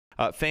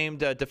famed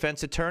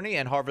defense attorney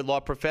and Harvard Law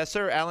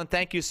professor. Alan,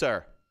 thank you,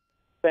 sir.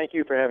 Thank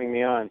you for having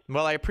me on.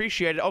 Well, I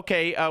appreciate it.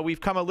 Okay,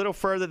 we've come a little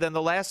further than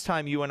the last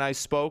time you and I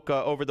spoke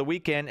over the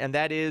weekend, and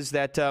that is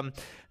that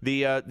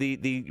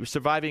the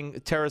surviving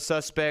terror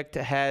suspect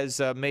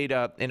has made,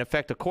 in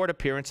effect, a court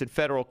appearance in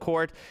federal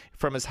court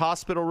from his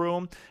hospital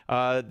room.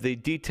 The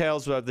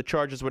details of the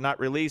charges were not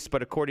released,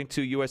 but according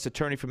to U.S.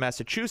 Attorney from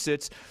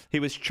Massachusetts,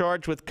 he was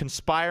charged with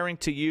conspiring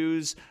to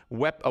use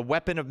a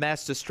weapon of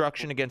mass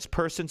destruction against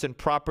persons and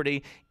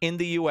property in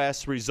the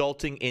U.S.,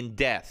 resulting in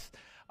death.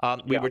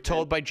 We were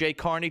told by Jay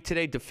Carney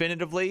today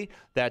definitively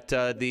that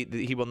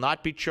he will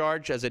not be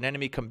charged as an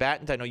enemy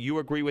combatant. I know you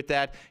agree with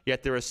that,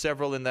 yet there are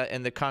several in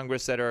the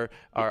Congress that are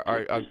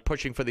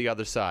pushing for the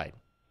other side.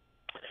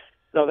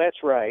 No,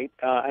 that's right.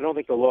 I don't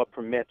think the law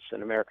permits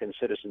an American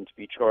citizen to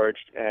be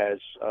charged as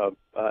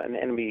an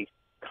enemy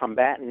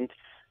combatant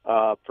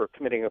for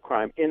committing a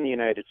crime in the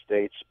United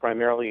States,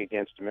 primarily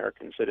against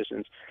American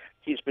citizens.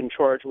 He's been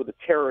charged with a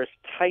terrorist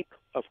type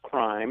of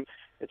crime.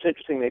 It's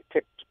interesting they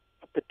picked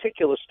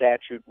particular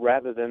statute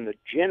rather than the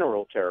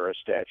general terrorist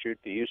statute,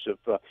 the use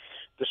of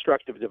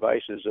destructive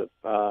devices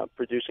of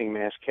producing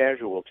mass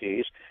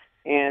casualties.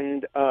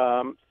 And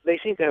they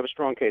seem to have a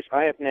strong case.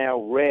 I have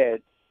now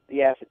read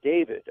the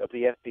affidavit of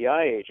the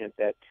FBI agent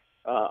that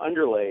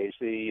underlays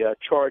the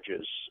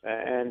charges,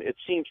 and it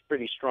seems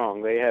pretty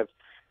strong. They have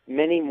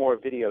many more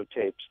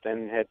videotapes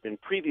than had been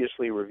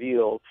previously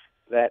revealed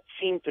that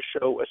seem to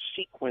show a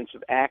sequence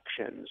of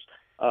actions.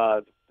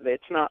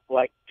 It's not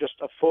like just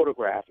a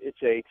photograph.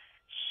 It's a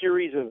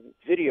series of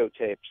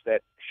videotapes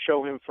that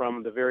show him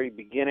from the very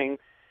beginning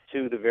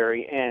to the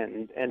very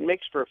end, and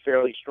makes for a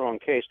fairly strong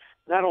case,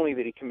 not only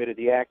that he committed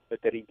the act,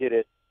 but that he did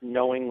it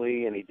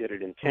knowingly and he did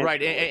it intentionally.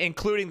 Right,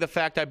 including the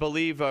fact, I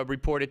believe,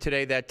 reported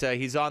today that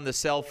he's on the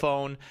cell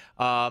phone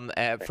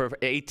for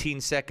 18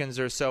 seconds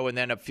or so, and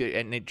then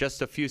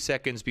just a few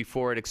seconds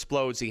before it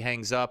explodes, he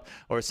hangs up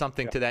or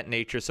something to that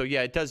nature. So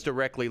yeah, it does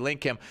directly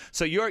link him.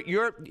 So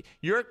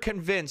you're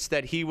convinced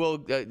that he will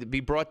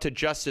be brought to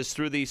justice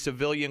through the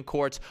civilian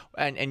courts,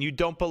 and you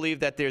don't believe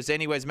that there's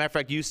any way. As a matter of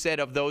fact, you said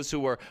of those who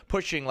were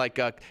pushing, like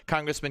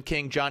Congressman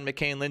King, John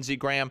McCain, Lindsey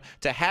Graham,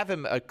 to have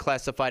him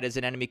classified as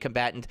an enemy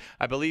combatant,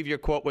 I believe your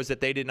quote was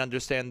that they didn't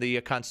understand the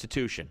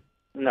Constitution.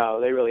 No,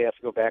 they really have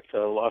to go back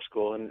to law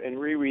school and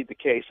reread the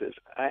cases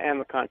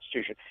and the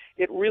Constitution.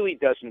 It really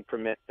doesn't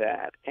permit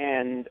that.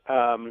 And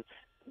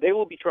they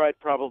will be tried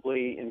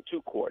probably in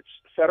two courts.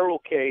 Federal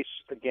case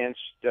against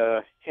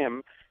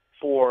him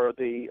for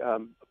the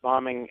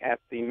bombing at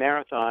the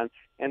marathon,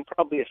 and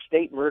probably a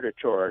state murder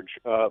charge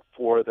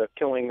for the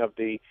killing of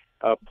the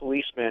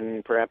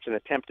policeman, perhaps an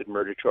attempted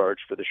murder charge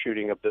for the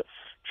shooting of the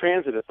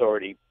Transit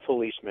Authority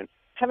policeman.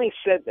 Having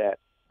said that,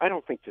 I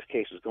don't think this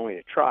case is going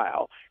to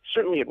trial.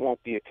 Certainly it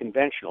won't be a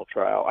conventional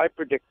trial. I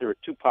predict there are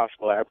two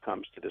possible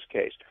outcomes to this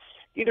case.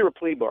 Either a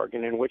plea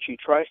bargain in which he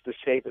tries to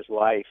save his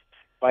life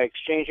by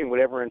exchanging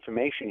whatever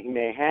information he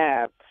may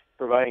have,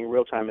 providing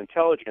real-time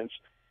intelligence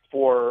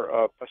for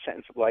a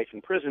sentence of life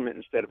imprisonment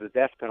instead of the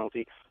death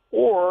penalty,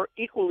 or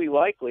equally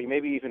likely,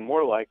 maybe even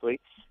more likely,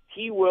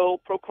 he will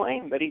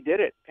proclaim that he did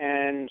it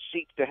and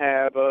seek to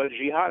have a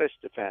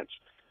jihadist defense,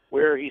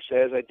 where he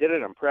says, I did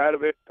it, I'm proud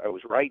of it, I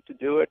was right to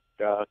do it,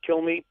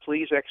 kill me,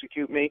 please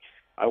execute me,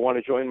 I want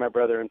to join my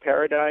brother in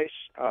paradise,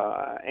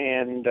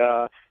 and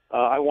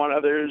I want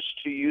others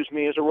to use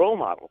me as a role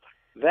model.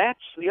 That's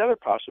the other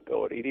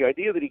possibility. The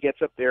idea that he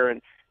gets up there and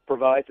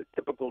provides a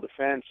typical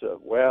defense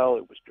of, well,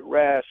 it was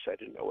duress, I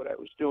didn't know what I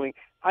was doing.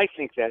 I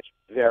think that's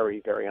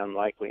very, very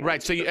unlikely.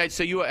 Right. So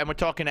you, and we're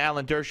talking to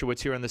Alan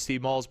Dershowitz here on the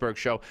Steve Malzberg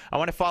Show. I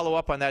want to follow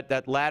up on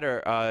that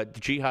latter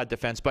jihad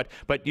defense, but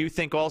you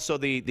think also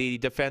the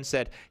defense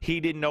that he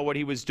didn't know what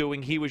he was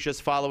doing, he was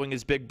just following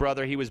his big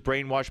brother, he was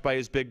brainwashed by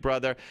his big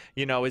brother.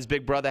 You know, his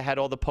big brother had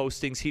all the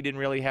postings, he didn't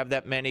really have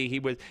that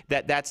many.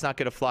 That's not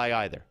going to fly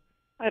either.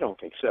 I don't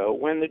think so.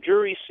 When the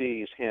jury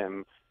sees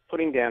him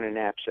putting down a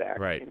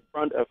knapsack in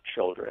front of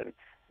children,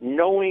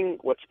 knowing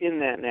what's in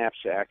that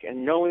knapsack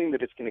and knowing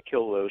that it's going to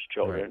kill those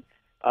children,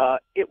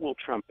 it will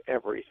trump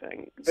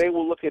everything. They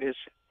will look at his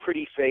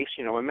pretty face.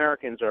 You know,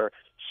 Americans are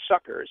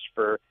suckers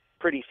for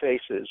pretty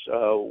faces,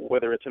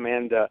 whether it's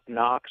Amanda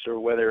Knox or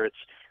whether it's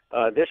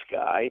this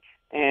guy.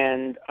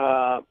 And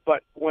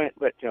but you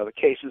know, the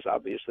case is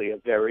obviously a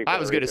very, I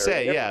was going to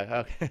say,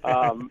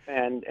 different.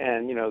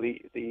 And you know, the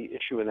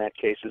issue in that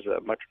case is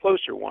a much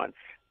closer one.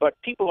 But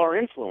people are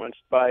influenced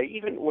by,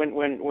 even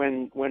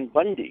when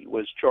Bundy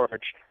was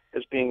charged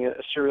as being a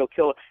serial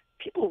killer,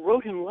 people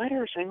wrote him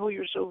letters saying, "Oh,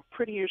 you're so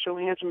pretty, you're so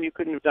handsome, you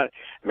couldn't have done it."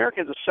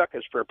 Americans are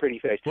suckers for a pretty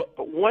face.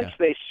 But once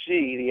they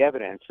see the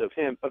evidence of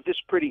him, of this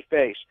pretty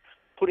face,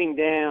 putting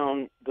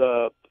down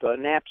the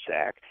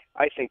knapsack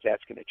I think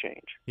that's going to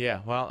change.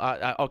 Yeah,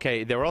 well,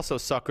 okay. There are also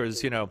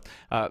suckers.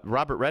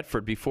 Robert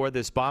Redford, before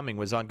this bombing,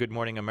 was on Good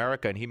Morning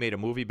America, and he made a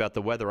movie about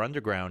the Weather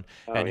Underground.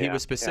 And he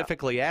was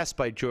specifically asked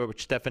by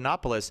George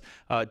Stephanopoulos,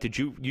 "Did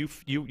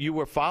you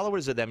were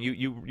followers of them?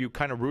 You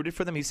kind of rooted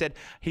for them?" He said,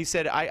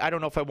 I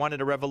don't know if I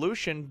wanted a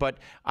revolution, but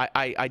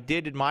I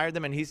did admire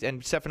them. And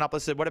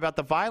Stephanopoulos said, "What about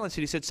the violence?"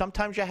 And he said,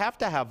 "Sometimes you have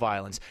to have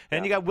violence." And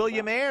then you got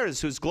William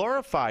Ayers, who's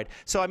glorified.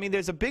 So I mean,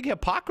 there's a big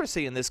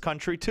hypocrisy in this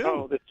country too.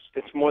 Oh,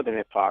 it's more than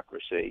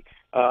hypocrisy.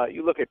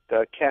 You look at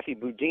Kathy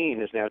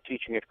Boudin is now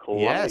teaching at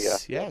Columbia.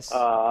 Yes.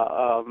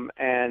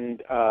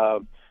 And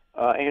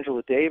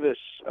Angela Davis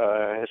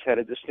has had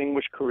a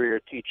distinguished career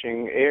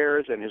teaching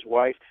Ayers and his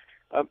wife.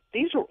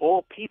 These are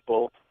all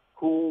people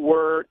who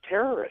were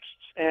terrorists.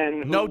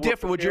 And no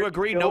difference. Would you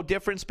agree? No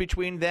difference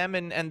between them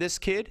and this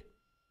kid?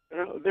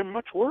 They're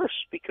much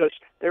worse because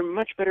they're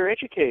much better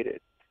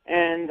educated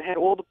and had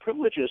all the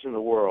privileges in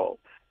the world.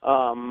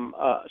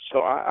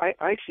 So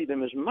I see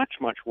them as much,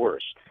 much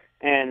worse.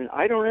 And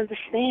I don't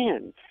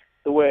understand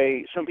the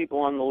way some people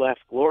on the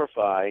left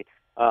glorify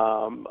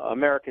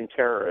American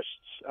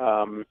terrorists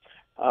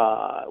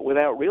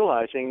without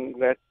realizing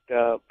that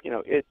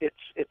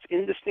it's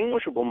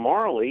indistinguishable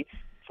morally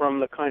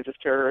from the kinds of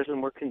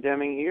terrorism we're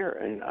condemning here,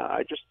 and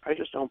I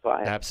just don't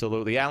buy it.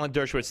 Absolutely. Alan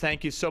Dershowitz,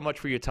 thank you so much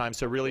for your time,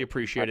 so really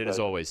appreciate it as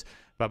always.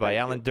 Bye-bye.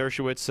 Alan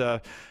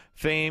Dershowitz,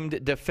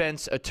 famed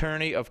defense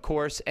attorney, of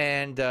course,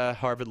 and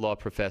Harvard Law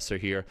professor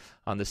here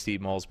on the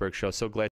Steve Malzberg Show. So glad